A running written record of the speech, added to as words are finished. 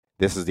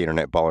This is the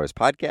Internet Ballers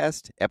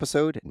Podcast,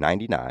 episode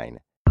 99.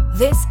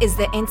 This is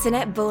the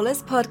Internet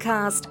Ballers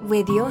Podcast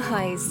with your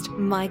host,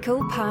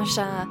 Michael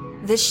Pasha,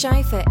 the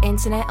show for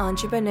internet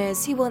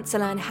entrepreneurs who want to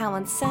learn how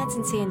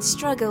uncertainty and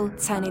struggle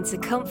turn into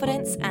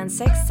confidence and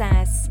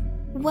success.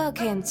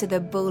 Welcome to the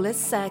Ballers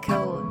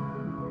Circle.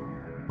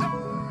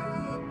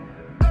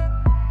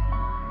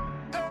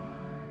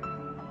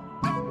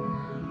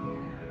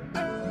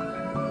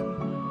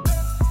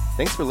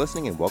 Thanks for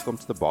listening and welcome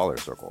to the Baller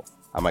Circle.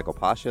 I'm Michael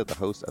Pasha, the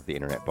host of the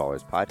Internet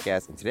Ballers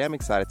Podcast, and today I'm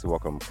excited to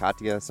welcome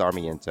Katia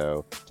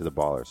Sarmiento to the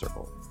Baller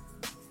Circle.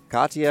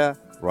 Katia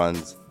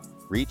runs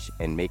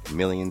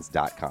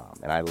reachandmakemillions.com,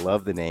 and I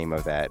love the name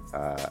of that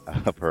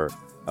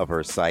of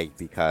her site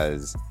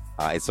because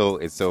it's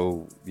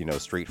so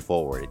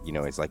straightforward.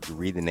 It's like you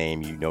read the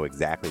name, you know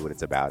exactly what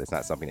it's about. It's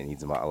not something that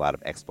needs a lot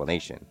of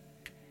explanation.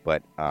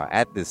 But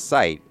at this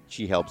site,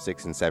 she helps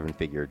 6- and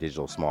 7-figure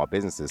digital small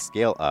businesses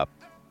scale up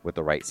with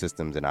the right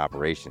systems and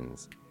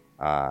operations.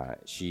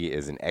 She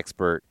is an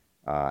expert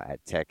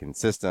at tech and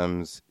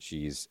systems.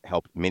 She's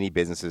helped many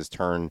businesses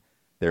turn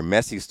their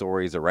messy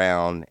stories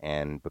around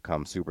and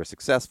become super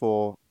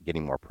successful,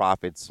 getting more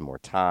profits, more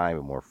time,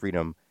 and more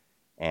freedom.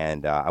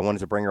 And I wanted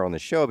to bring her on the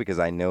show because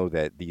I know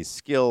that these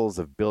skills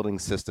of building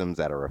systems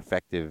that are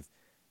effective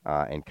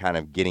and kind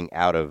of getting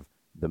out of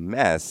the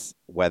mess,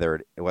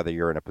 whether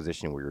you're in a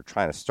position where you're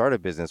trying to start a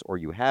business or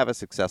you have a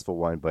successful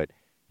one, but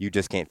you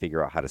just can't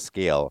figure out how to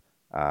scale,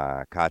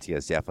 Katia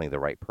is definitely the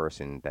right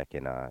person that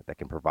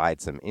can provide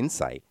some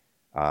insight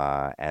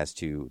as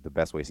to the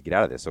best ways to get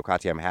out of this. So,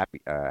 Katia, I'm happy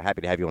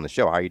to have you on the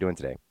show. How are you doing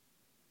today?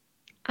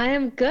 I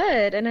am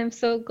good, and I'm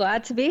so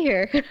glad to be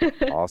here.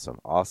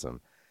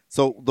 Awesome.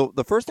 So,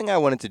 the first thing I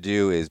wanted to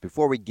do is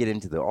before we get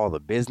into all the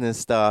business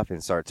stuff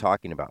and start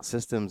talking about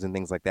systems and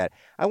things like that,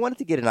 I wanted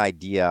to get an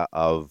idea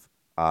of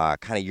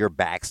kind of your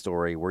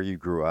backstory, where you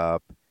grew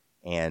up,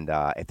 and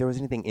if there was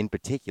anything in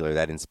particular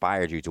that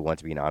inspired you to want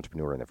to be an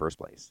entrepreneur in the first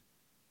place.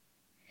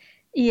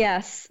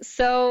 Yes.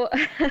 So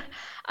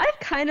I've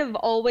kind of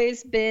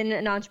always been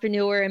an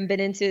entrepreneur and been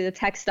into the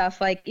tech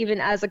stuff. Like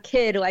even as a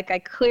kid, like I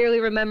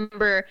clearly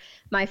remember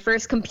my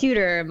first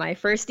computer, my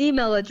first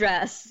email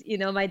address,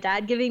 my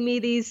dad giving me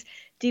these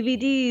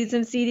DVDs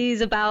and CDs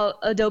about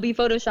Adobe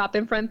Photoshop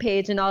and Front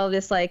Page and all of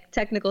this like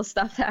technical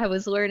stuff that I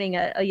was learning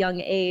at a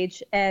young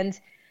age. And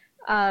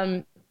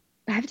I've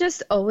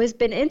just always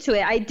been into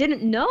it. I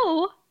didn't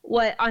know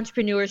what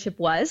entrepreneurship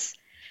was.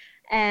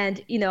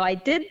 And, I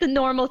did the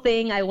normal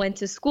thing. I went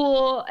to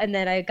school and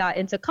then I got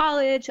into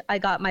college. I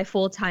got my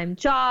full-time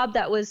job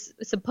that was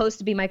supposed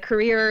to be my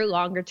career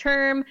longer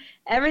term.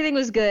 Everything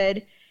was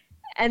good.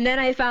 And then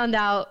I found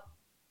out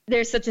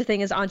there's such a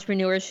thing as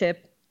entrepreneurship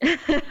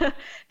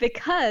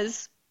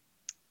because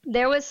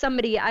there was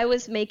somebody, I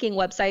was making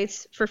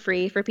websites for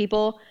free for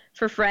people,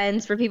 for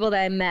friends, for people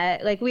that I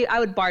met. Like I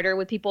would barter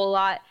with people a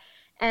lot.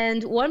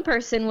 And one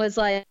person was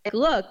like,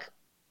 look,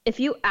 if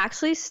you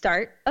actually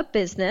start a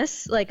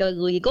business, like a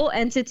legal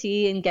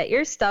entity and get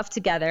your stuff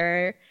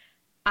together,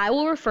 I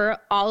will refer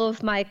all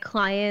of my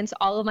clients,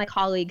 all of my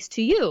colleagues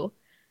to you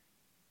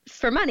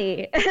for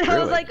money. And Really? I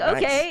was like, Nice.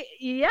 okay,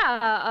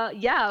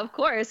 yeah, of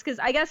course. Because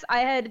I guess I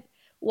had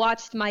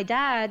watched my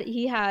dad.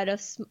 He had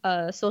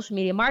a social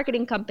media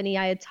marketing company.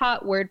 I had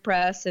taught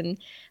WordPress, and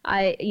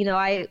I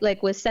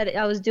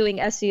was doing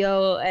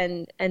SEO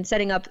and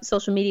setting up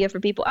social media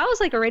for people. I was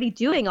like already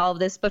doing all of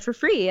this, but for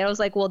free. And I was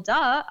like, well,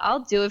 duh,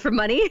 I'll do it for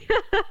money.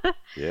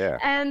 Yeah.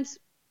 And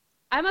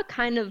I'm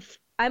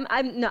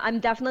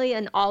definitely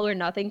an all or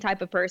nothing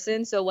type of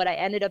person. So what I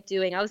ended up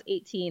doing, I was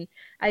 18.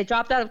 I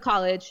dropped out of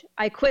college.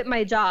 I quit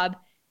my job,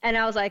 and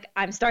I was like,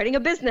 I'm starting a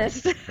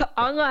business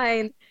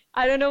online.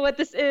 I don't know what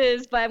this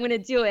is, but I'm going to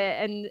do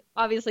it. And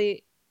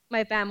obviously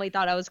my family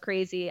thought I was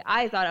crazy.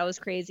 I thought I was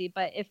crazy,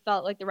 but it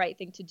felt like the right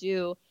thing to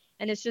do.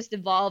 And it's just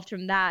evolved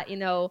from that.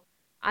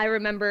 I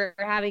remember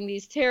having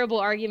these terrible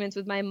arguments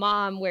with my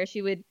mom where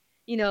she would,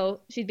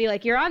 she'd be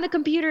like, you're on the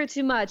computer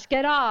too much,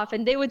 get off.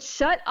 And they would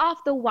shut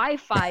off the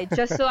Wi-Fi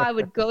just so I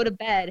would go to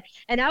bed.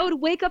 And I would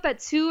wake up at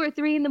 2 or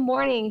 3 in the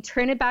morning,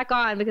 turn it back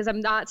on because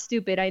I'm not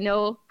stupid. I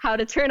know how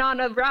to turn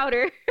on a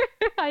router.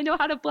 I know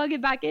how to plug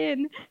it back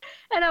in.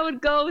 And I would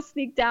go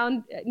sneak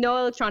down. No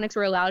electronics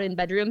were allowed in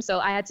bedrooms. So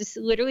I had to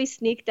literally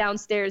sneak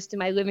downstairs to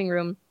my living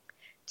room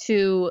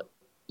to,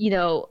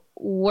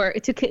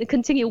 work, to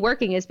continue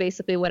working is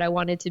basically what I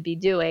wanted to be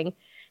doing.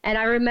 And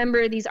I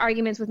remember these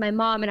arguments with my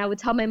mom, and I would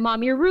tell my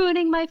mom, you're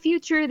ruining my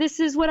future. This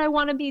is what I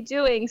want to be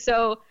doing.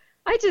 So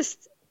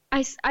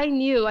I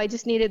knew I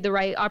just needed the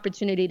right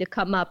opportunity to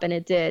come up, and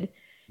it did.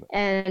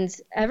 And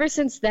ever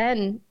since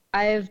then,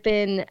 I've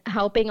been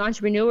helping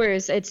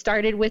entrepreneurs. It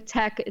started with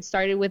tech. It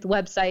started with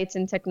websites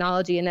and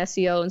technology and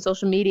SEO and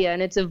social media.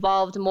 And it's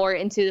evolved more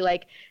into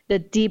like the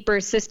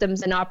deeper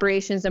systems and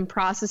operations and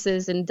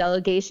processes and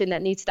delegation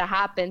that needs to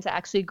happen to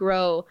actually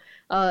grow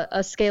a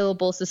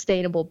scalable,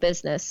 sustainable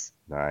business.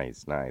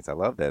 Nice. I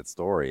love that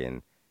story,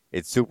 and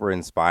it's super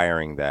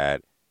inspiring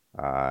that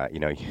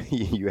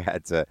you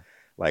had to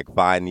like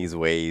find these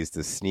ways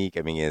to sneak.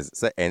 I mean,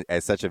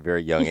 at such a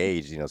very young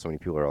age, so many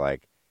people are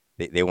like,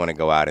 they want to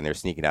go out and they're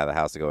sneaking out of the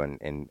house to go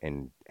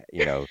and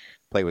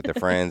play with their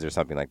friends or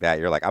something like that.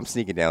 You're like, I'm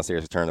sneaking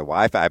downstairs to turn the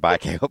Wi-Fi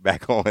back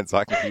on so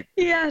I can keep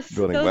Yes,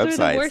 building those websites.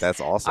 are the worst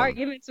That's awesome.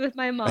 arguments with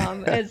my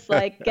mom. Is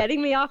like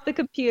getting me off the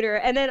computer,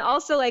 and then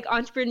also like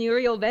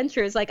entrepreneurial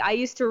ventures. Like I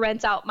used to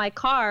rent out my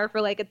car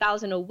for like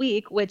 $1,000 a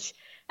week, which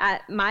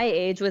at my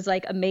age was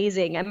like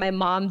amazing, and my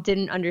mom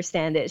didn't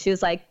understand it. She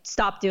was like,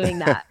 "Stop doing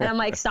that," and I'm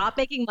like, "Stop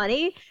making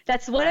money?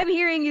 That's what I'm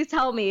hearing you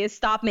tell me is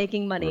stop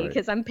making money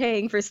because I'm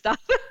paying for stuff."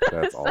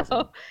 That's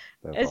awesome.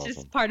 That's it's awesome.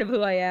 just part of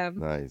who I am.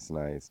 Nice.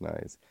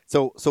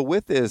 So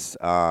with this,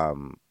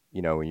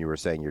 when you were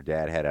saying your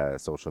dad had a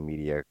social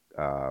media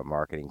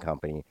marketing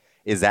company,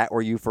 is that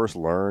where you first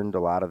learned a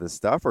lot of this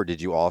stuff, or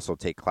did you also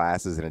take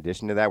classes in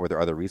addition to that? Were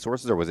there other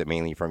resources, or was it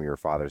mainly from your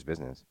father's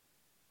business?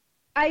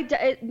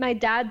 My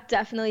dad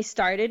definitely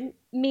started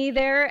me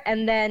there,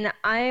 and then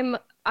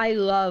I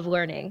love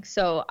learning.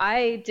 So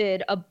I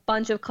did a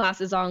bunch of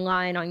classes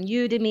online on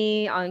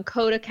Udemy, on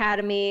Code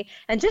Academy,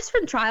 and just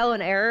from trial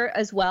and error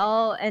as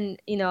well. And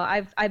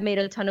I've made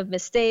a ton of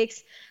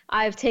mistakes.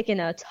 I've taken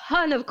a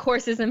ton of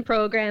courses and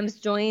programs,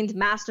 joined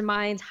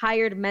masterminds,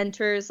 hired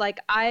mentors. Like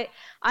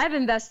I've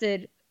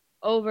invested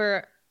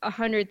over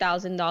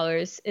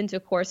 $100,000 into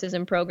courses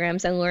and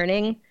programs and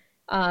learning.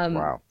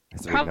 Wow.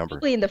 That's a big number.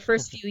 Probably in the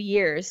first few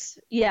years.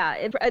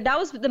 Yeah, that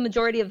was the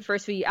majority of the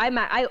first few years.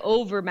 I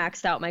over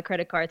maxed out my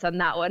credit cards on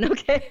that one,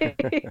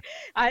 okay?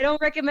 I don't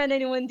recommend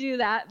anyone do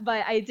that,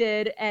 but I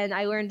did, and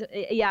I learned,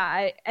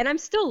 and I'm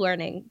still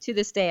learning to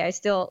this day. I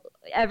still,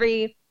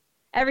 every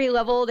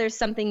level, there's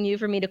something new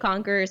for me to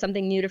conquer,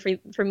 something new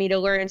for me to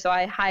learn, so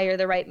I hire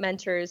the right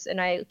mentors,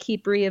 and I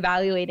keep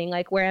reevaluating,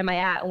 like, where am I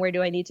at, and where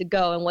do I need to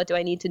go, and what do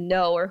I need to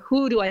know, or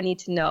who do I need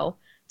to know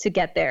to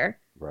get there?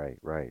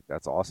 Right.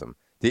 That's awesome.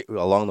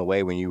 Along the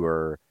way, when you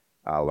were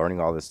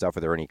learning all this stuff,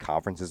 were there any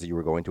conferences that you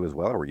were going to as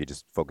well, or were you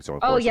just focused on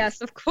courses? Oh, yes,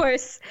 of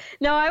course.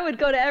 No, I would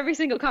go to every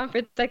single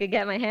conference I could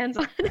get my hands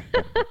on.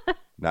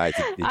 Nice.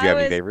 Did you have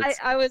any favorites?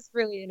 I was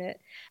really in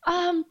it.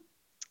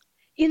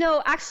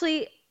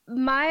 Actually,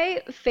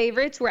 my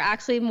favorites were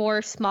actually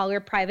more smaller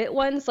private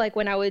ones, like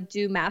when I would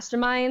do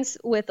masterminds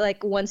with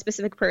like one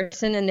specific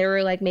person and there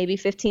were like maybe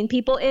 15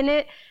 people in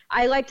it.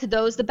 I liked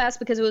those the best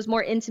because it was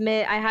more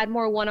intimate. I had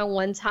more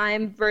one-on-one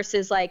time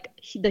versus like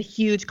the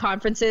huge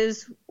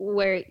conferences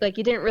where like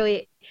you didn't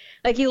really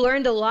like you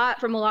learned a lot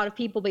from a lot of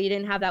people, but you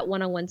didn't have that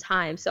one-on-one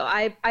time. So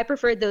I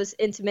preferred those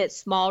intimate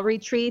small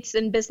retreats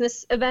and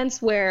business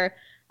events where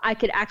I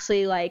could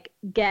actually like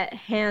get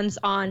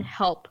hands-on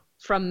help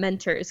from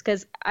mentors,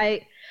 because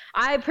I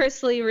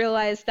personally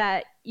realized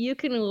that you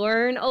can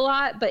learn a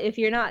lot, but if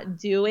you're not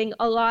doing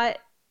a lot,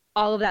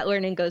 all of that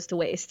learning goes to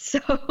waste. So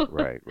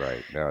right.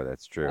 No,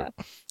 that's true. Yeah.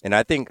 And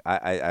I think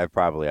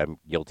I'm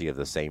guilty of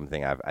the same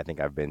thing. I think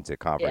I've been to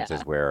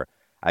conferences where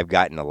I've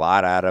gotten a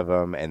lot out of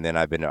them, and then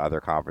I've been to other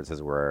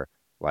conferences where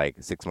like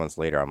 6 months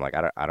later I'm like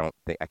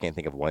I can't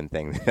think of one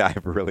thing that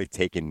I've really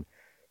taken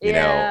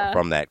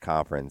from that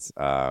conference.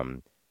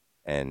 So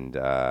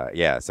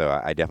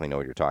I definitely know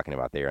what you're talking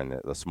about there, and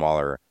the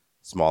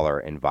smaller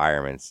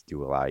environments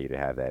do allow you to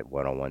have that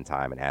one-on-one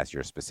time and ask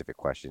your specific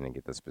question and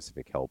get the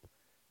specific help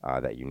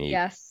that you need.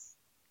 Yes.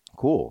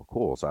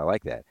 Cool. So I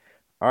like that.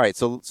 All right.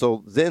 So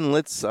then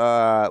let's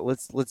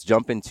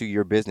jump into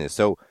your business.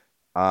 So,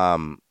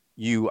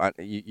 you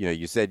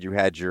said you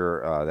had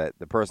your, that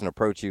the person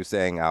approached you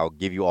saying, I'll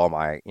give you all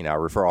my, I'll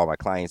refer all my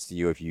clients to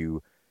you if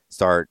you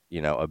start,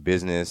 a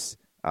business,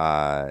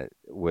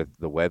 with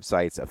the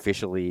websites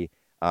officially.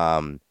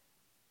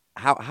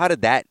 How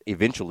did that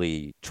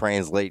eventually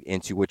translate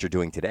into what you're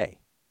doing today?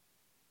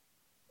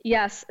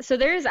 Yes. So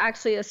there is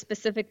actually a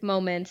specific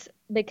moment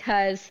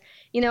because,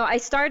 I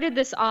started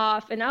this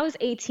off and I was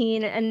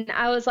 18 and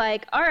I was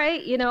like, all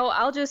right,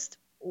 I'll just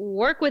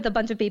work with a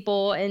bunch of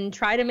people and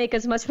try to make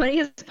as much money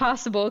as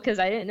possible because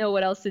I didn't know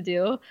what else to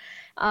do.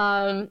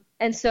 And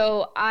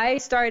so I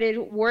started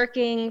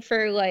working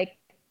for like,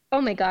 oh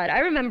my God, I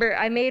remember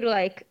I made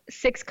like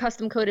 6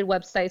 custom coded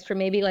websites for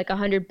maybe like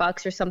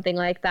 $100 or something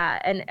like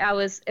that. And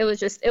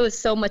it was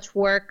so much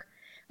work.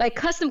 Like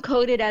custom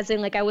coded as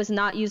in like I was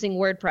not using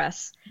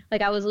WordPress.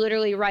 Like I was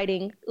literally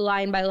writing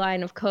line by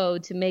line of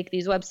code to make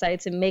these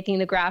websites and making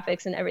the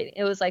graphics and everything.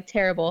 It was like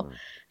terrible.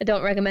 I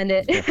don't recommend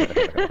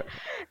it.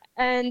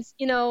 And,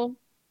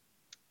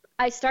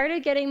 I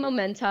started getting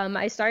momentum.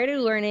 I started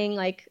learning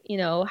like,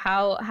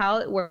 how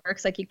it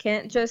works. Like you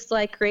can't just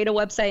like create a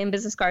website and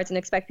business cards and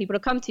expect people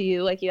to come to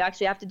you. Like you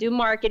actually have to do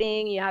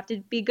marketing. You have to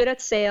be good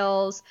at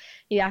sales.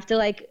 You have to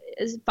like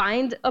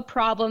find a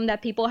problem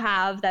that people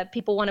have that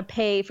people want to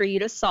pay for you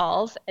to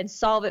solve and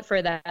solve it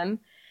for them.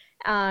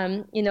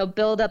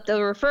 Build up the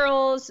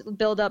referrals,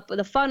 build up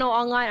the funnel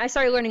online. I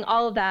started learning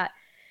all of that.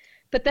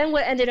 But then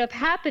what ended up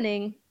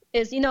happening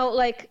is,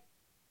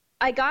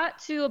 I got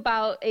to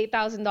about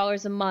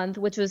 $8,000 a month,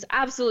 which was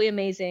absolutely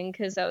amazing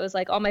because I was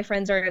like, all my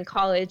friends are in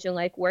college and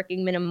like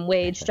working minimum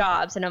wage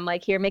jobs. And I'm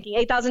like here making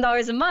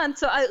 $8,000 a month.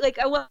 So I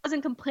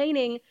wasn't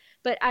complaining,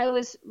 but I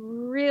was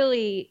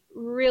really,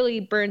 really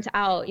burnt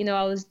out. You know,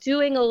 I was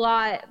doing a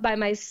lot by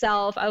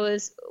myself. I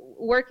was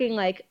working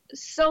like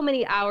so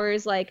many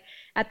hours. Like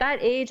at that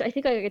age, I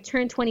think I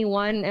turned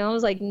 21 and I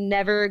was like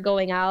never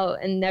going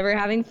out and never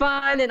having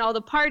fun, and all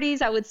the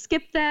parties, I would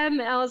skip them.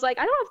 And I was like,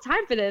 I don't have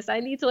time for this. I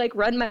need to like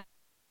run my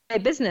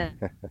business.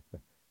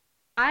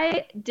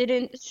 I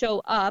didn't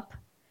show up,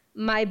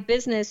 my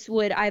business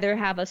would either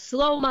have a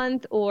slow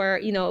month or,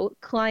 you know,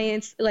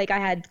 clients, like I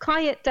had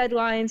client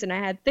deadlines and I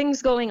had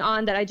things going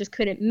on that I just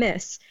couldn't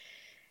miss.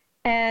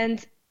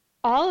 And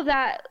all of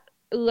that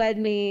led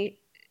me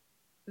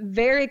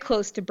very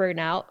close to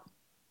burnout.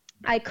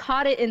 I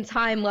caught it in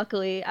time,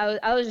 luckily.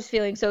 I was just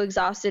feeling so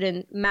exhausted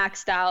and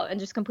maxed out and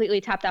just completely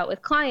tapped out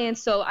with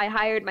clients. So I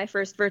hired my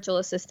first virtual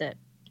assistant.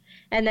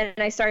 And then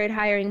I started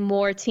hiring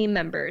more team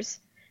members.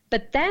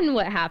 But then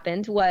what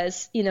happened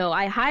was, you know,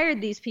 I hired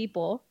these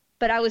people,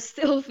 but I was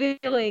still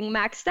feeling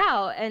maxed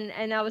out,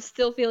 and I was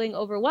still feeling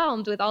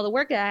overwhelmed with all the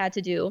work that I had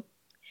to do.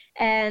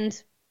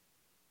 And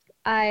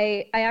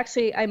I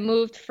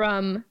moved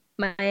from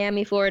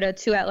Miami, Florida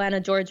to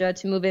Atlanta, Georgia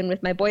to move in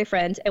with my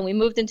boyfriend, and we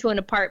moved into an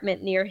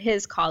apartment near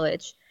his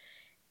college.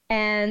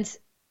 And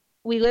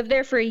we lived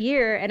there for a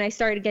year, and I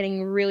started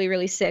getting really,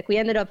 really sick. We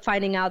ended up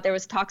finding out there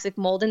was toxic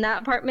mold in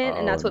that apartment,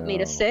 and that's what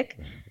made us sick.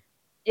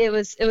 It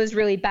was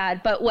really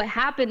bad. But what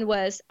happened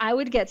was I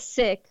would get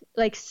sick,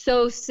 like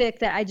so sick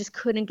that I just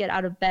couldn't get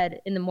out of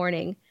bed in the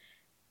morning.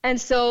 And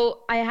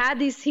so I had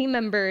these team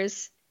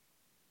members,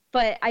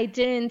 but I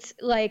didn't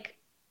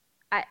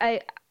I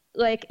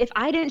like if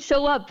I didn't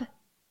show up,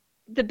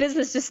 the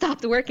business just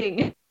stopped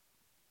working.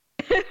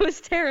 It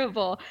was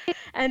terrible.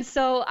 And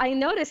so I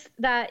noticed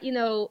that, you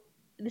know,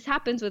 this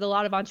happens with a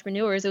lot of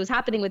entrepreneurs. It was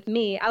happening with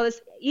me. I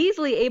was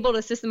easily able to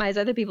systemize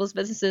other people's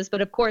businesses, but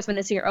of course, when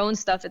it's your own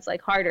stuff, it's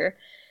like harder.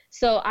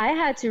 So I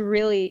had to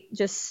really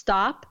just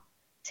stop,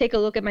 take a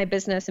look at my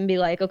business and be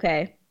like,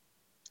 okay,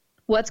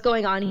 what's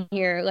going on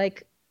here?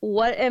 Like,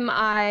 what am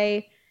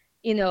I,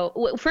 you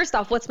know, first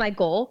off, what's my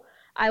goal?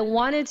 I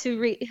wanted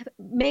to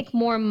make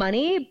more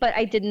money, but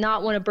I did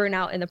not want to burn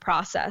out in the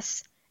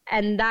process.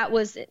 And that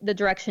was the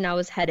direction I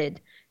was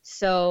headed.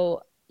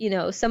 So, you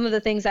know, some of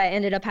the things I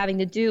ended up having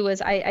to do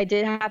was I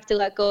did have to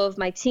let go of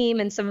my team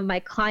and some of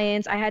my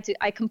clients.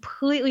 I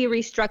completely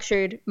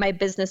restructured my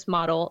business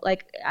model.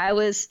 Like I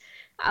was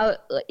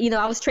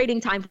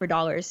trading time for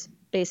dollars,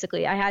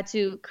 basically. I had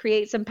to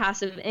create some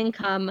passive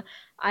income.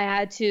 I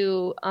had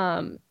to,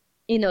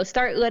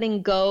 start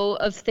letting go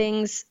of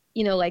things,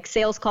 you know, like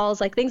sales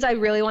calls, like things I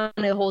really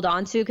wanted to hold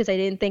on to because I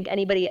didn't think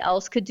anybody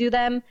else could do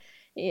them.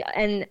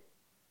 And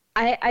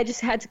I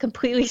just had to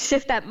completely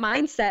shift that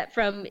mindset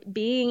from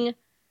being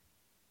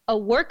a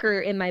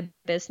worker in my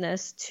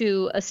business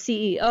to a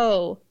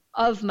CEO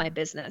of my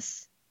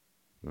business.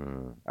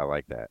 I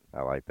like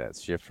that.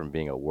 Shift from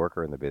being a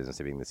worker in the business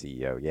to being the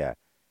CEO. Yeah.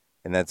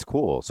 And that's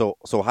cool.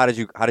 So how did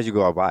you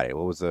go about it?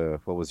 What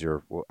was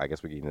your, I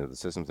guess we get into the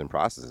systems and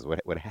processes.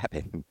 What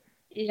happened?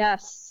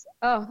 Yes.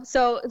 Oh,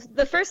 so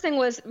the first thing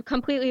was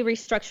completely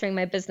restructuring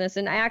my business.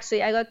 And I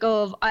let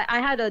go of, I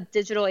had a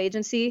digital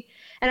agency,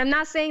 and I'm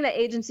not saying that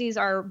agencies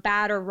are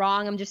bad or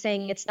wrong. I'm just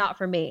saying it's not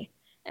for me.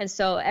 And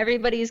so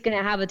everybody's going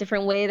to have a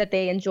different way that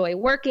they enjoy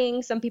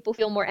working. Some people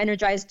feel more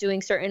energized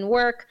doing certain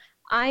work.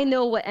 I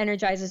know what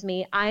energizes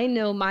me. I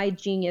know my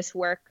genius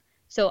work.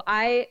 So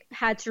I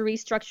had to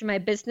restructure my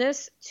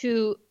business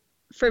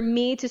for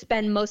me to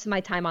spend most of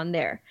my time on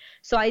there.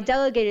 So I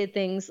delegated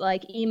things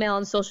like email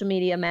and social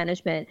media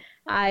management.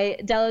 I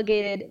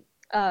delegated,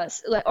 I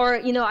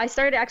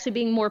started actually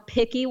being more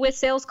picky with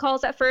sales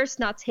calls at first,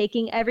 not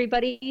taking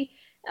everybody.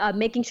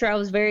 Making sure I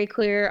was very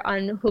clear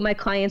on who my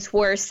clients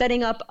were,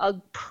 setting up a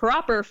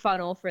proper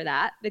funnel for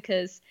that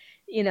because,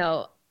 you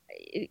know,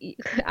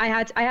 I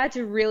had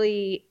to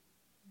really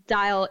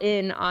dial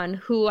in on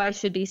who I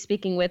should be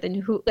speaking with and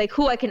who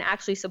I can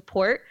actually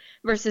support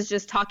versus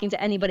just talking to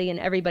anybody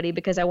and everybody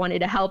because I wanted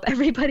to help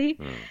everybody.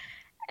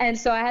 And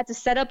so I had to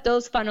set up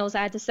those funnels.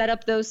 I had to set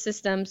up those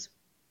systems.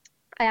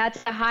 I had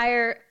to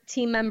hire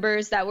team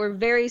members that were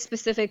very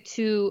specific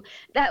to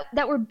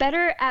that were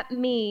better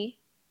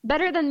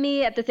than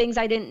me at the things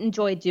I didn't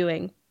enjoy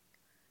doing,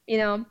 you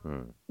know,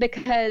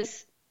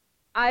 because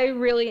I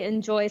really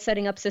enjoy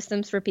setting up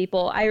systems for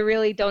people. I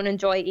really don't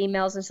enjoy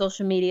emails and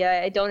social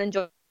media. I don't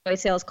enjoy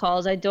sales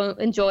calls. I don't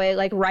enjoy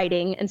like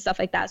writing and stuff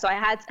like that. So I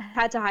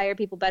had to hire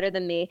people better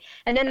than me.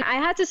 And then I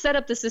had to set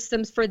up the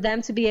systems for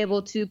them to be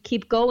able to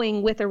keep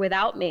going with or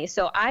without me.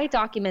 So I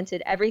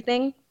documented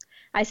everything.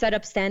 I set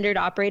up standard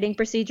operating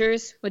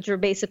procedures, which were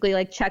basically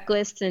like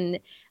checklists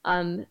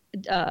and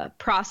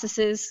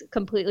processes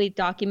completely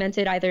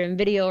documented either in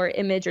video or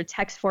image or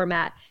text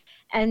format.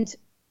 And,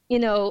 you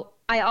know,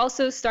 I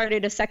also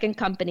started a second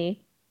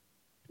company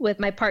with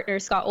my partner,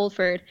 Scott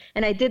Oldford,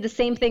 and I did the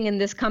same thing in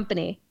this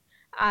company.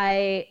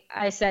 I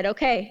said,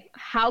 okay,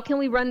 how can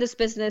we run this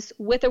business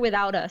with or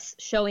without us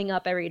showing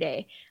up every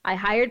day? I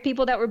hired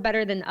people that were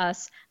better than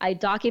us. I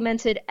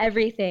documented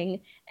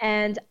everything.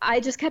 And I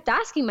just kept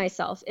asking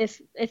myself,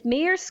 if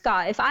me or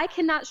Scott, if I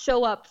cannot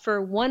show up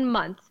for 1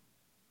 month,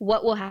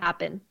 what will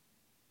happen?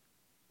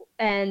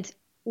 and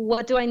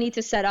what do I need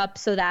to set up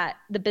so that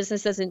the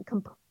business doesn't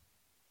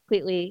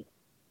completely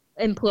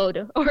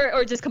implode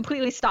or just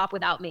completely stop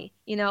without me,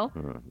 you know?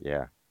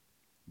 Yeah.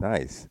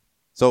 Nice.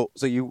 So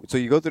you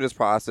go through this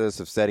process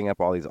of setting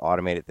up all these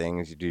automated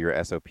things. You do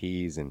your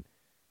SOPs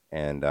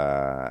and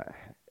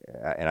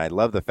I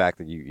love the fact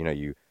that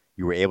you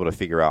were able to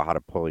figure out how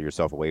to pull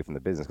yourself away from the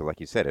business, because like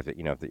you said,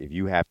 if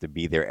you have to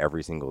be there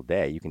every single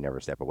day, you can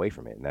never step away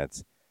from it, and that's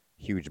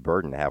a huge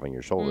burden to have on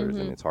your shoulders,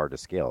 and it's hard to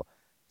scale.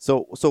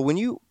 So when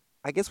you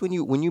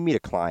meet a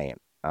client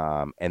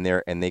and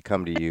they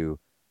come to you,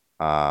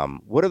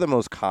 what are the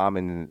most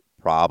common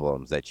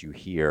problems that you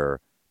hear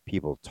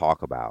people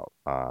talk about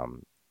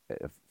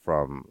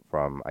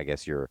from I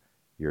guess your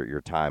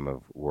time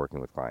of working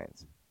with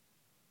clients?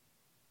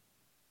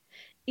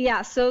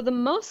 Yeah, so the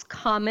most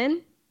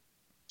common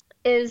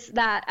is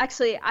that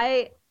actually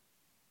I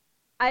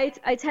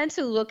tend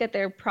to look at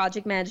their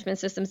project management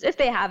systems if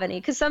they have any,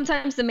 because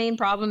sometimes the main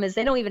problem is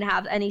they don't even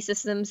have any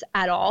systems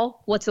at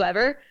all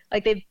whatsoever.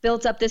 Like they've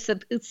built up this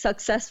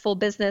successful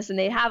business and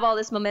they have all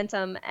this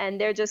momentum and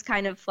they're just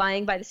kind of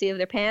flying by the seat of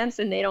their pants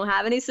and they don't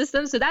have any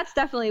systems. So that's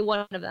definitely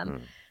one of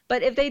them.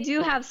 But if they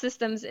do have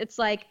systems, it's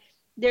like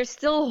they're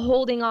still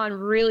holding on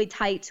really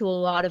tight to a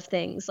lot of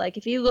things. Like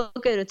if you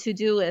look at a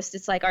to-do list,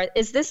 it's like,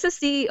 is this the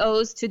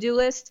CEO's to-do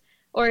list?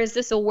 Or is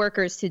this a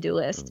worker's to-do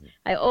list?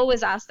 I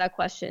always ask that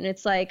question.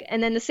 It's like,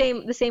 and then the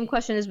same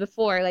question as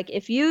before. Like,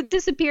 if you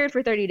disappeared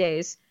for 30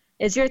 days,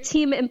 is your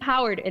team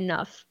empowered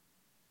enough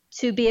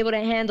to be able to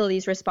handle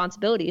these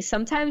responsibilities?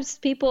 Sometimes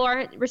people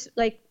aren't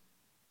like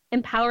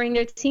empowering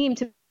their team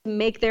to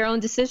make their own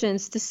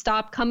decisions, to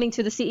stop coming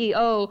to the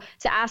CEO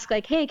to ask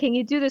like, hey, can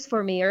you do this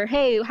for me? Or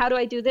hey, how do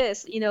I do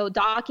this?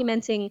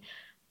 Documenting.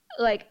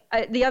 Like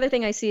the other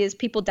thing I see is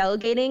people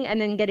delegating and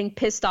then getting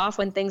pissed off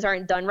when things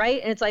aren't done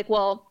right. And it's like,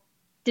 well,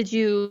 did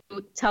you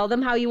tell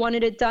them how you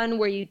wanted it done?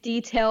 Were you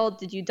detailed?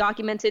 Did you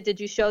document it?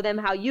 Did you show them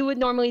how you would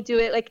normally do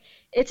it? Like,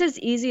 it's as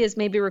easy as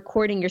maybe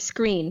recording your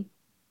screen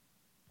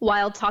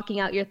while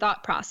talking out your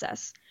thought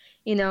process,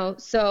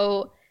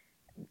 So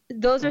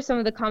those are some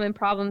of the common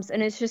problems.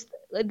 And it's just,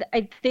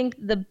 I think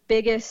the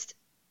biggest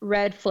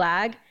red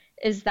flag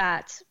is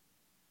that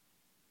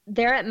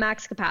they're at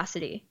max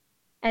capacity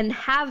and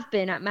have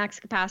been at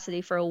max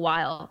capacity for a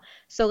while.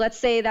 So let's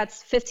say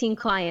that's 15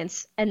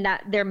 clients and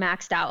that they're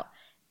maxed out.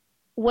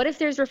 What if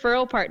there's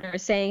referral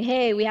partners saying,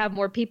 hey, we have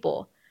more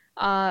people?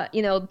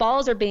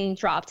 Balls are being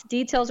dropped,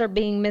 details are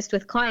being missed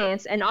with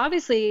clients. And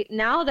obviously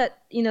now that,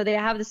 they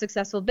have the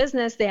successful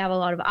business, they have a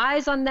lot of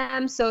eyes on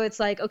them. So it's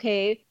like,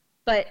 okay,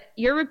 but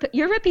your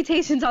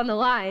reputation's on the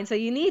line. So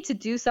you need to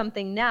do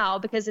something now,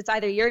 because it's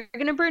either you're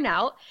going to burn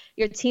out,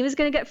 your team is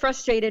going to get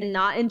frustrated and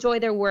not enjoy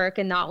their work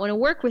and not want to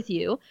work with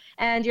you.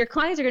 And your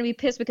clients are going to be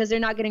pissed because they're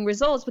not getting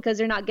results, because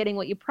they're not getting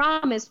what you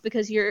promised,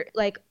 because you're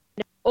like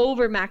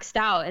over maxed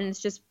out and it's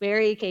just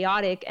very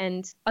chaotic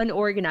and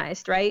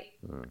unorganized, right?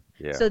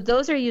 Yeah. So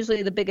those are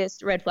usually the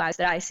biggest red flags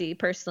that I see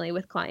personally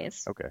with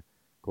clients. Okay,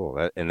 cool.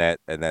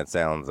 That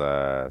sounds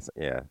I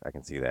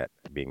can see that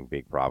being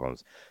big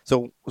problems.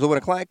 So when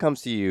a client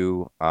comes to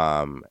you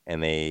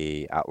and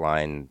they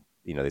outline,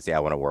 they say, I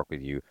want to work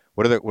with you.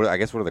 What are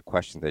the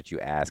questions that you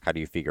ask? How do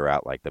you figure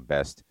out like the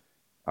best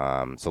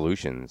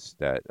solutions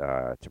that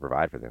to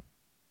provide for them?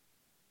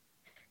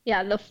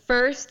 Yeah, the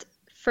first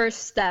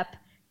step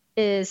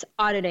is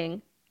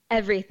auditing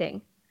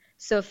everything.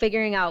 So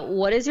figuring out,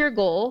 what is your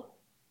goal?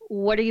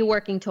 What are you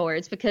working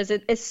towards? Because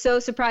it's so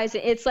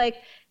surprising. It's like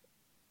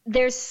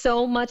there's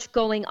so much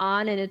going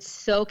on and it's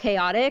so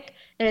chaotic.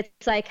 And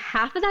it's like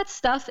half of that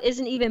stuff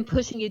isn't even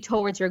pushing you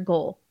towards your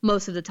goal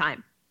most of the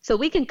time. So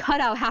we can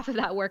cut out half of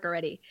that work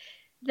already.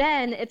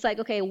 Then it's like,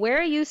 okay, where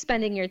are you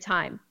spending your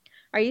time?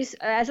 Are you,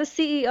 as a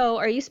CEO,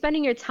 are you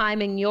spending your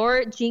time in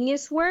your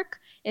genius work,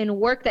 in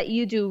work that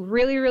you do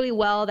really, really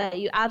well, that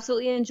you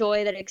absolutely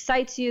enjoy, that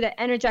excites you, that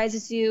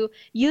energizes you?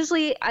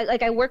 Usually,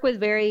 I work with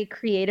very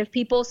creative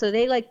people, so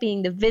they like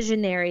being the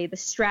visionary, the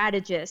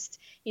strategist,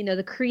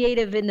 the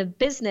creative in the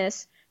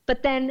business.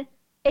 But then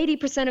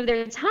 80% of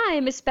their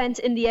time is spent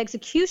in the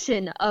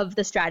execution of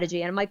the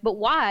strategy. And I'm like, but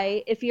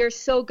why? If you're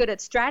so good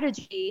at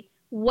strategy,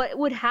 what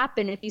would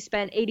happen if you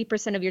spent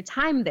 80% of your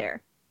time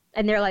there?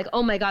 And they're like,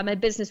 oh my God, my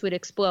business would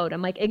explode.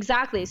 I'm like,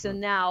 exactly. So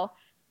now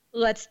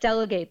let's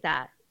delegate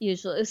that.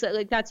 Usually, so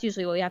like that's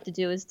usually what we have to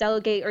do, is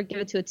delegate or give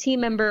it to a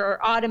team member or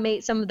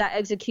automate some of that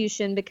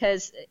execution,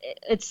 because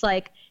it's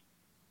like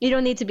you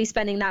don't need to be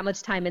spending that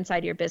much time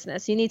inside your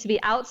business. You need to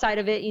be outside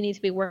of it. You need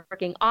to be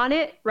working on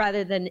it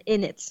rather than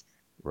in it.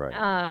 Right.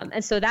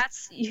 And so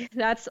that's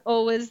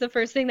always the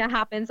first thing that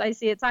happens. I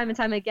see it time and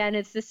time again.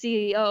 It's the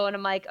CEO, and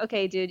I'm like,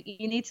 okay, dude,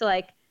 you need to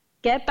like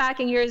get back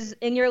in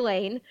your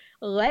lane,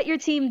 let your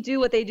team do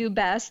what they do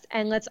best,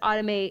 and let's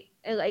automate.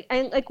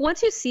 And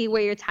once you see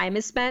where your time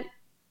is spent,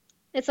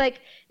 it's like,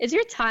 is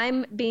your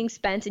time being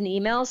spent in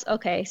emails?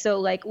 Okay, so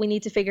like we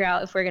need to figure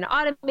out if we're going to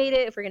automate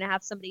it, if we're going to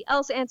have somebody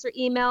else answer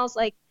emails.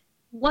 Like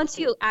once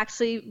you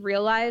actually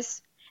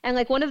realize, and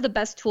like one of the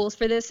best tools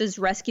for this is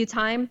Rescue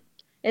Time.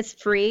 It's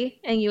free,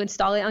 and you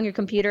install it on your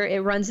computer.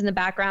 It runs in the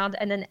background,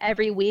 and then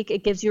every week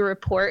it gives you a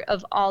report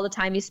of all the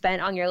time you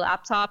spent on your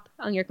laptop,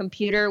 on your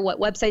computer, what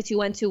websites you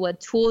went to, what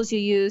tools you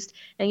used,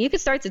 and you can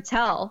start to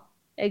tell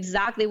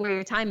exactly where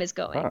your time is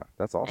going.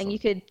 That's awesome. And you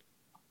could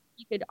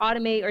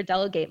automate or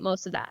delegate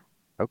most of that.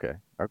 Okay,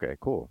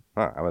 cool.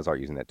 I'm gonna start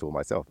using that tool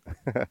myself.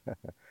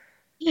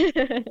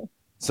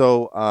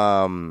 So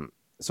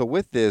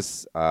with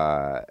this,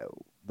 I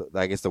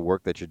guess the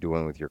work that you're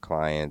doing with your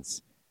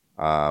clients,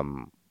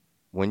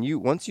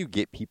 once you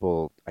get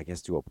people, I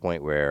guess, to a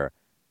point where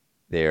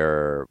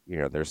they're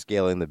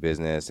scaling the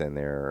business and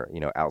they're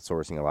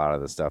outsourcing a lot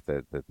of the stuff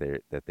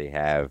that they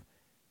have,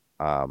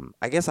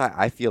 I guess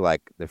I feel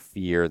like the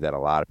fear that a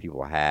lot of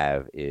people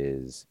have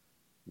is,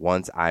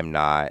 once I'm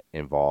not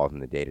involved in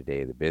the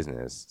day-to-day of the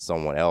business,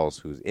 someone else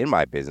who's in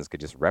my business could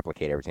just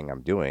replicate everything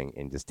I'm doing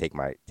and just take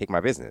my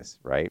business,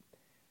 right?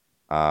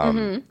 How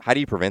do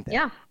you prevent that?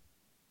 Yeah.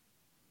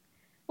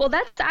 Well,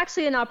 that's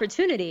actually an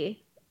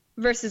opportunity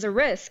versus a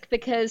risk,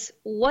 because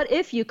what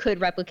if you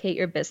could replicate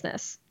your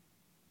business?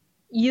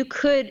 You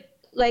could,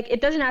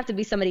 it doesn't have to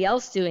be somebody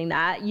else doing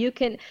that.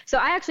 So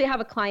I actually have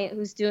a client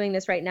who's doing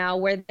this right now,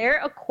 where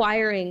they're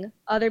acquiring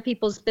other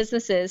people's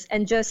businesses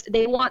and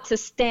they want to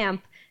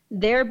stamp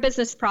their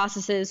business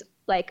processes,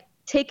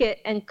 take it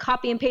and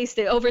copy and paste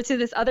it over to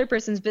this other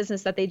person's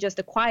business that they just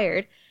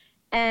acquired.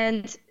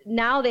 And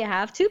now they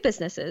have 2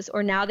 businesses,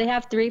 or now they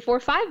have 3, 4,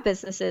 5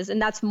 businesses.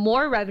 And that's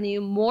more revenue,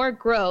 more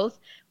growth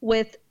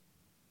with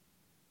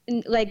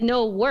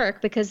no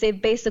work, because they've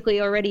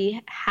basically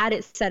already had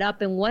it set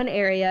up in one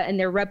area and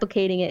they're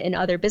replicating it in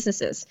other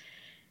businesses.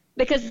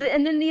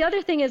 And then the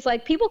other thing is,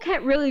 people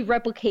can't really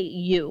replicate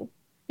you.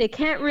 They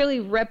can't really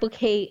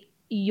replicate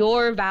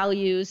your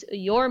values,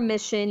 your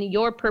mission,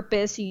 your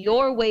purpose,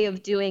 your way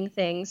of doing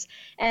things.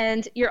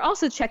 And you're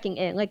also checking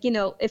in.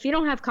 If you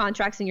don't have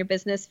contracts in your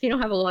business, if you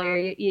don't have a lawyer,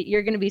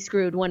 you're going to be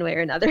screwed one way or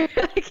another.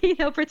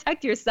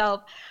 Protect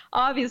yourself,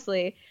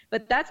 obviously.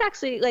 But that's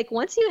actually,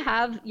 once you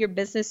have your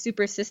business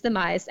super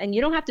systemized and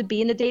you don't have to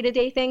be in the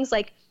day-to-day things,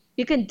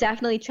 you can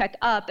definitely check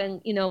up.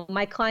 And,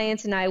 my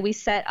clients and I, we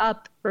set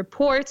up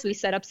reports, we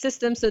set up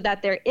systems so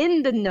that they're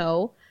in the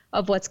know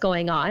of what's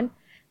going on.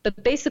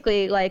 But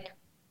basically,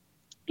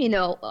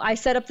 I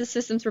set up the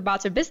systems for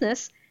Bots for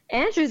Business.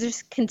 Andrew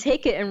just can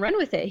take it and run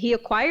with it. He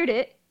acquired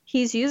it.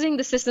 He's using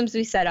the systems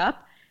we set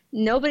up.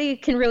 Nobody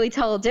can really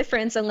tell a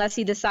difference unless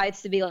he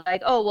decides to be oh,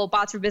 well,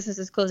 Bots for Business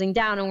is closing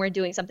down and we're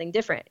doing something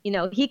different.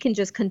 He can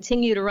just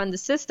continue to run the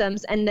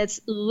systems, and that's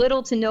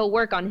little to no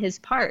work on his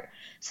part.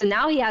 So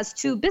now he has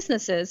 2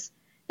 businesses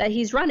that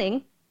he's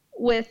running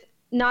with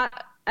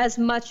not as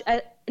much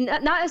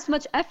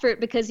effort,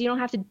 because you don't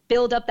have to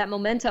build up that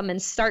momentum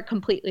and start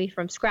completely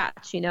from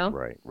scratch,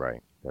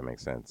 Right. That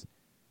makes sense.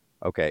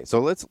 Okay, so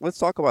let's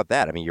talk about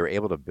that. I mean, you're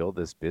able to build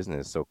this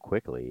business so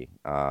quickly.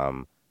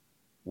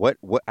 What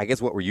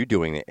were you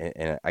doing,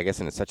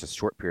 in such a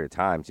short period of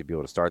time, to be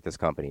able to start this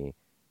company,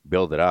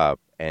 build it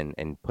up,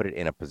 and put it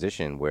in a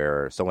position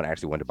where someone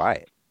actually wanted to buy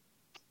it?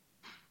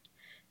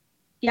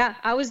 Yeah,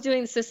 I was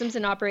doing systems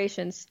and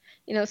operations.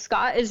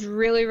 Scott is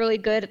really, really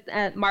good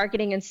at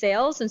marketing and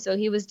sales. And so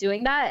he was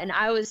doing that. And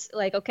I was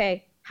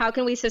okay, how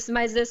can we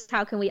systemize this?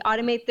 How can we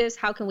automate this?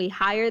 How can we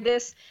hire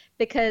this?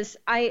 Because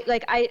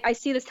I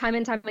see this time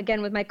and time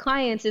again with my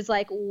clients, is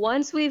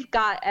once we've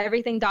got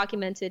everything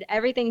documented,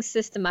 everything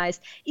systemized,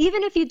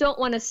 even if you don't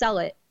want to sell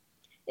it,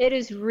 it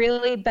is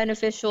really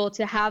beneficial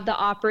to have the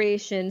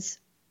operations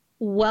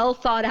well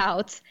thought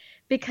out.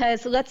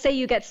 Because let's say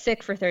you get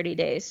sick for 30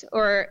 days,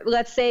 or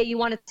let's say you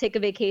want to take a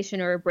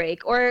vacation or a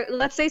break, or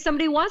let's say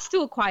somebody wants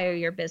to acquire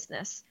your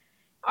business.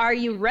 Are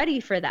you ready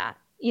for that?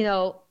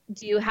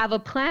 Do you have a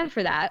plan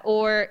for that?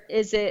 Or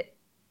is it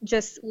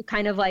just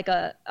kind of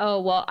oh,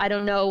 well, I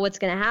don't know what's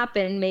going to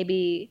happen.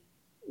 Maybe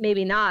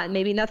not.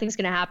 Maybe nothing's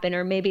going to happen,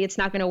 or maybe it's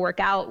not going to work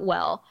out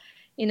well.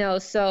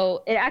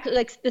 So it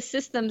actually, the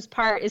systems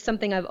part is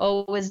something I've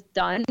always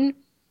done.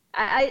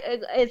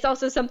 It's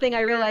also something I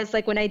realized,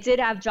 when I did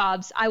have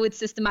jobs, I would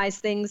systemize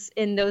things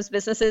in those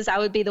businesses. I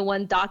would be the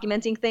one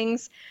documenting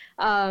things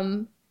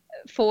and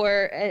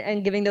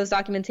giving those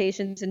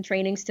documentations and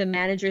trainings to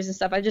managers and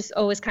stuff. I just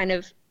always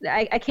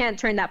I can't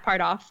turn that part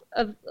off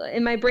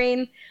in my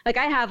brain. I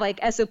have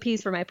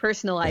SOPs for my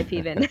personal life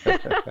even.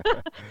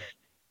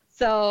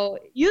 So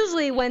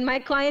usually when my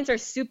clients are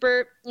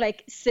super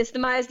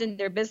systemized in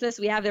their business,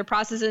 we have their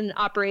processes and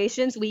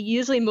operations, we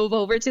usually move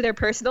over to their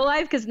personal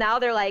life, because now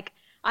they're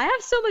I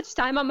have so much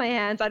time on my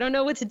hands. I don't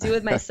know what to do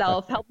with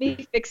myself. Help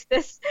me fix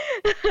this.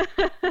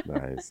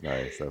 Nice.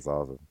 That's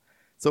awesome.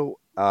 So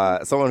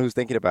someone who's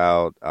thinking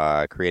about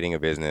creating a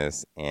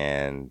business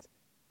and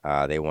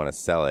they want to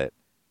sell it,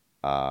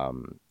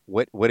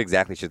 what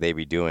exactly should they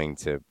be doing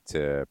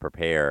to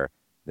prepare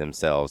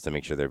themselves to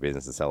make sure their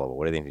business is sellable?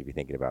 What do they need to be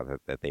thinking about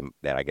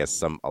that I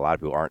guess a lot of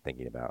people aren't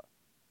thinking about?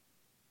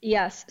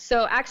 Yes.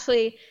 So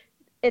actually,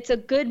 it's a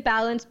good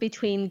balance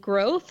between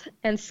growth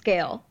and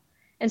scale.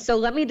 And so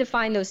let me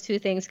define those 2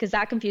 things, because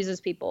that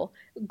confuses people.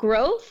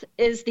 Growth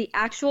is the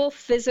actual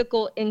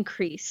physical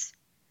increase.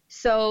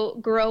 So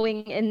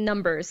growing in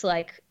numbers,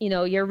 like,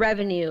 your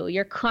revenue,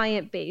 your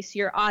client base,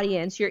 your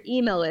audience, your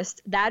email list,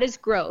 that is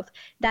growth.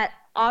 That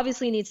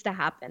obviously needs to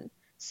happen.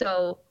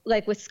 So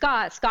like with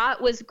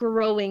Scott was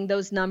growing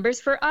those numbers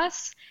for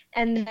us,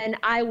 and then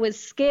I was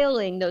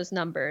scaling those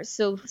numbers.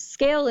 So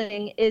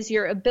scaling is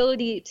your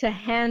ability to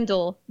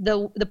handle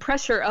the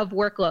pressure of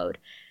workload.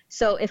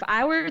 So if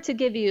I were to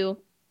give you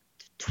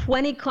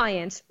 20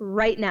 clients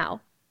right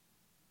now,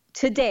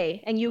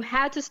 today, and you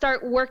had to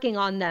start working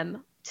on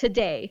them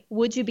today,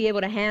 would you be able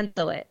to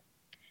handle it?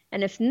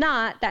 And if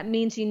not, that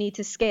means you need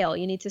to scale.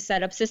 You need to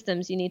set up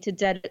systems. You need to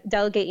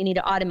delegate. You need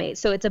to automate.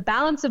 So it's a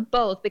balance of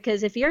both,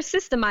 because if you're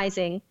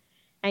systemizing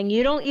and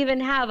you don't even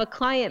have a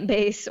client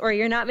base or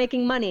you're not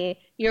making money,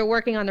 you're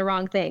working on the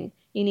wrong thing.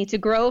 You need to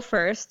grow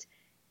first,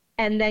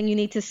 and then you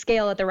need to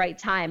scale at the right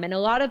time. And a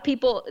lot of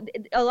people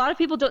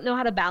don't know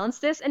how to balance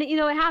this. And it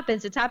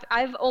happens.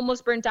 I've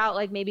almost burnt out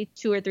like maybe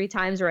 2 or 3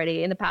 times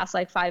already in the past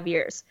like 5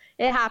 years.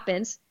 It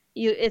happens.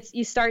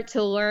 You start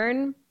to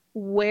learn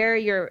where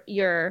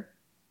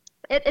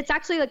it's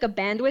actually like a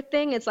bandwidth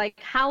thing. It's like,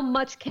 how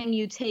much can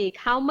you take?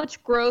 How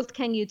much growth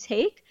can you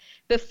take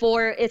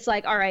before it's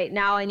like, all right,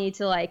 now I need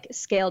to like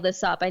scale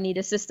this up. I need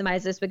to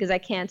systemize this because I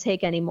can't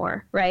take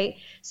anymore, right?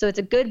 So it's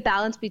a good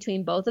balance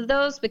between both of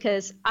those,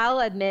 because I'll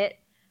admit,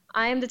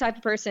 I am the type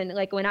of person,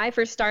 like when I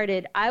first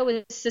started, I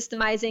was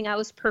systemizing, I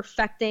was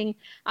perfecting,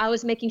 I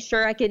was making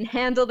sure I could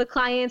handle the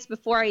clients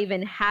before I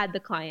even had the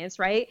clients,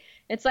 right?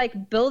 It's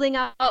like building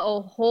out a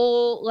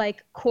whole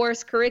like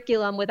course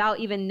curriculum without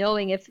even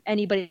knowing if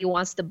anybody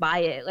wants to buy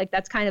it. Like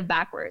that's kind of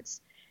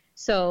backwards.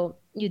 So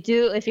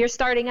if you're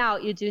starting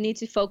out, you do need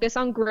to focus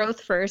on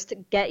growth first,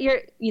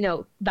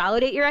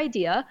 validate your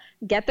idea,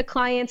 get the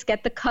clients,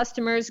 get the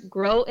customers,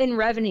 grow in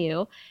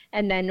revenue.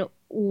 And then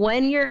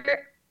when you're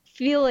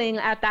feeling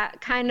at that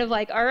kind of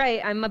like, all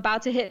right, I'm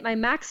about to hit my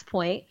max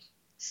point,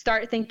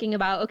 start thinking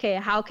about, okay,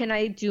 how can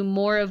I do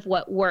more of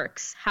what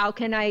works? How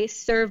can I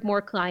serve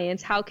more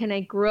clients? How can I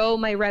grow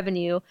my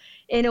revenue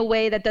in a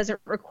way that doesn't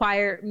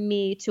require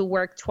me to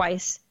work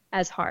twice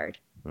as hard?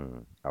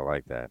 I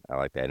like that.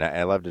 And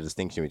I love the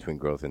distinction between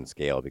growth and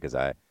scale, because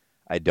I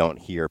don't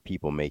hear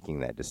people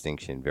making that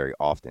distinction very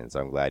often. So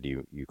I'm glad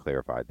you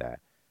clarified that.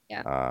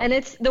 Yeah. And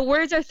the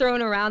words are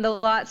thrown around a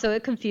lot, so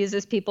it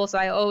confuses people. So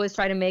I always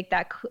try to make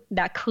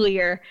that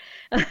clear,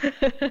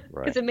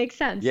 because it makes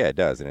sense. Yeah, it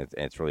does. And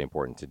it's really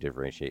important to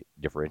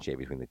differentiate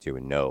between the two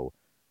and know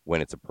when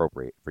it's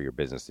appropriate for your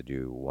business to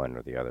do one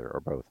or the other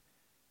or both.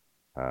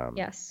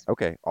 Yes.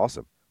 Okay,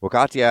 awesome. Well,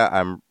 Katya,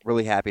 I'm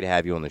really happy to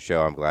have you on the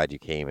show. I'm glad you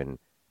came and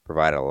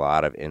provided a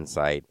lot of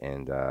insight,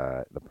 and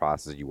the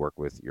process you work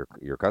with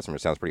your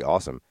customers sounds pretty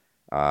awesome.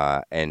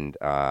 And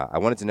I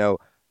wanted to know,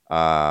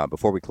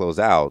 before we close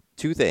out,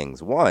 2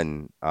 things.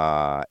 One,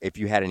 if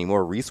you had any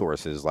more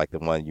resources like the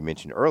one you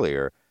mentioned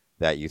earlier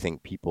that you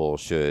think people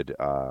should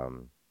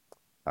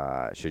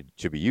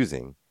be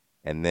using,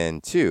 and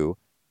then 2,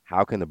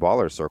 how can the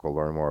Baller Circle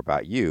learn more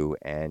about you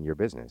and your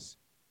business?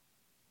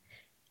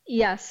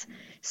 Yes.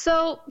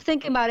 So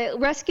thinking about it,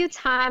 Rescue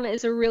Time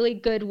is a really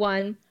good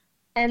one.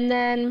 And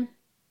then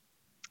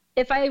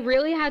if I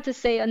really had to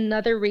say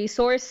another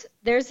resource,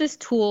 there's this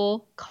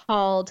tool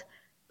called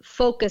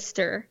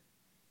Focuster.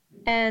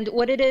 And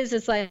what it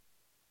is like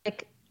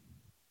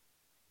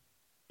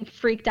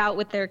freaked out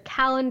with their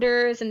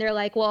calendars, and they're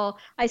like, well,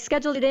 I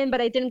scheduled it in,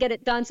 but I didn't get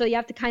it done. So you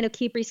have to kind of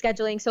keep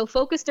rescheduling. So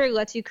Focuster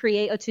lets you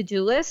create a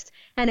to-do list,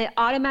 and it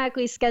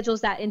automatically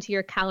schedules that into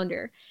your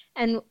calendar.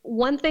 And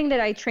one thing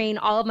that I train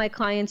all of my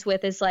clients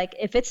with is like,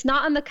 if it's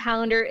not on the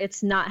calendar,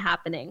 it's not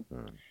happening.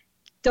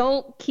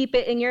 Don't keep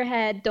it in your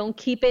head. Don't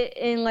keep it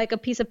in like a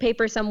piece of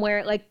paper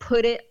somewhere. Like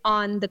put it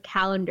on the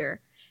calendar.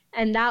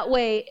 And that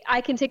way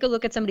I can take a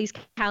look at somebody's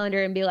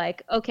calendar and be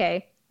like,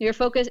 okay, you're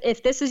focused.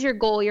 If this is your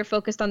goal, you're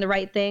focused on the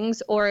right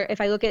things. Or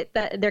if I look at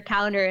their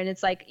calendar and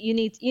it's like, you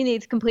need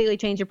to completely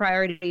change your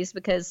priorities,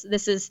 because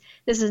this is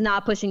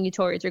not pushing you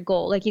towards your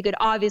goal. Like you could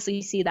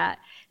obviously see that.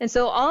 And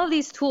so all of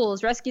these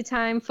tools, Rescue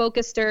Time,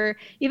 Focuster,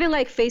 even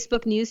like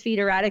Facebook Newsfeed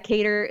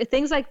Eradicator,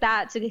 things like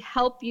that, to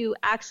help you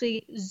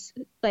actually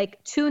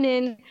like tune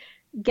in,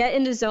 get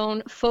in the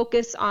zone,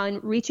 focus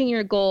on reaching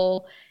your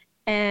goal,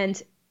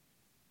 and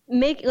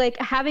make like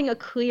having a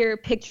clear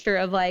picture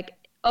of like,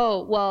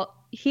 oh, well,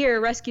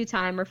 here Rescue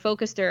Time or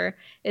Focuster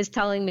is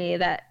telling me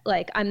that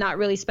like I'm not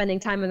really spending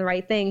time on the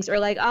right things, or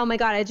like, oh my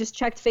God, I just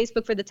checked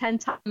Facebook for the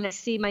 10th time and I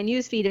see my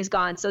newsfeed is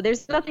gone, so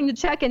there's nothing to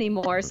check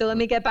anymore, so let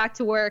me get back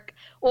to work,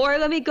 or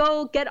let me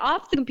go get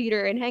off the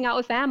computer and hang out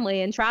with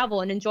family and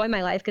travel and enjoy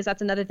my life, because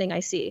that's another thing I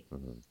see.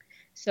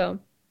 So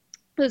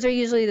those are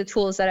usually the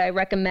tools that I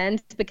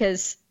recommend,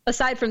 because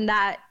aside from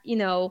that,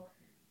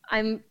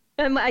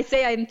 I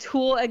say I'm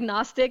tool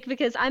agnostic,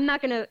 because I'm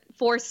not going to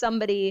force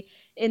somebody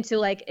into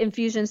like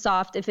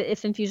Infusionsoft if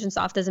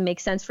Infusionsoft doesn't make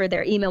sense for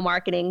their email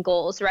marketing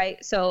goals,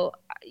 right? So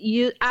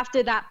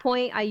after that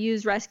point, I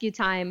use Rescue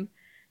Time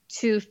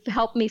to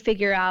help me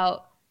figure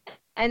out,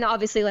 and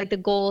obviously like the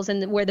goals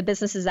and where the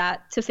business is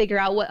at, to figure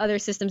out what other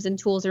systems and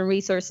tools and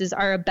resources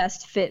are a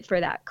best fit for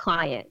that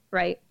client,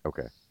 right?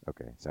 Okay.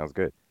 Sounds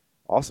good.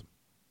 Awesome.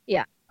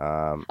 Yeah.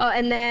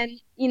 And then,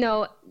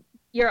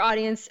 your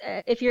audience,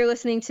 if you're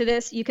listening to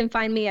this, you can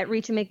find me at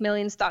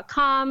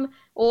reachandmakemillions.com,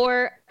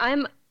 or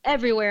I'm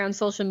everywhere on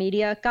social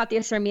media.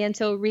 Katia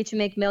Sarmiento, Reach and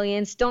Make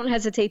Millions. Don't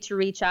hesitate to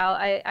reach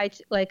out.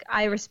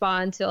 I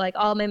respond to like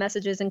all my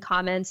messages and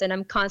comments, and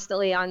I'm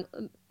constantly on.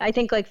 I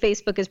think like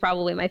Facebook is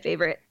probably my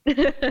favorite.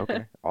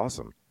 Okay,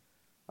 awesome.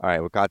 All right,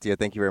 well, Katia,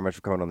 thank you very much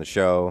for coming on the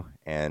show,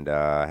 and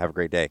have a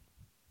great day.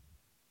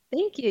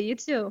 Thank you. You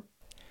too.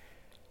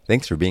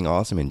 Thanks for being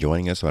awesome and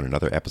joining us on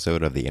another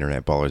episode of the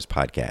Internet Ballers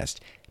Podcast.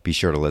 Be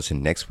sure to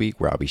listen next week,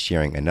 where I'll be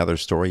sharing another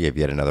story of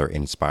yet another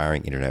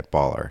inspiring internet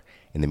baller.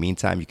 In the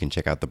meantime, you can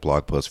check out the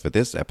blog post for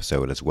this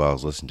episode, as well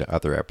as listen to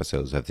other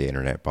episodes of the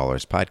Internet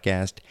Ballers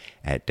Podcast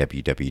at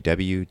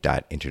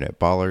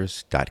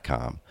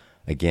www.internetballers.com.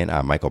 Again,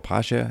 I'm Michael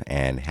Pasha,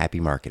 and happy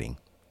marketing.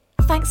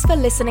 Thanks for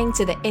listening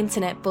to the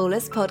Internet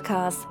Ballers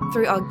Podcast.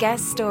 Through our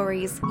guest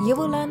stories, you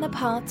will learn the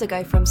path to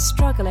go from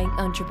struggling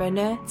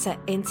entrepreneur to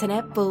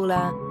internet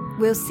baller.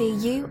 We'll see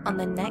you on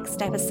the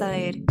next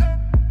episode.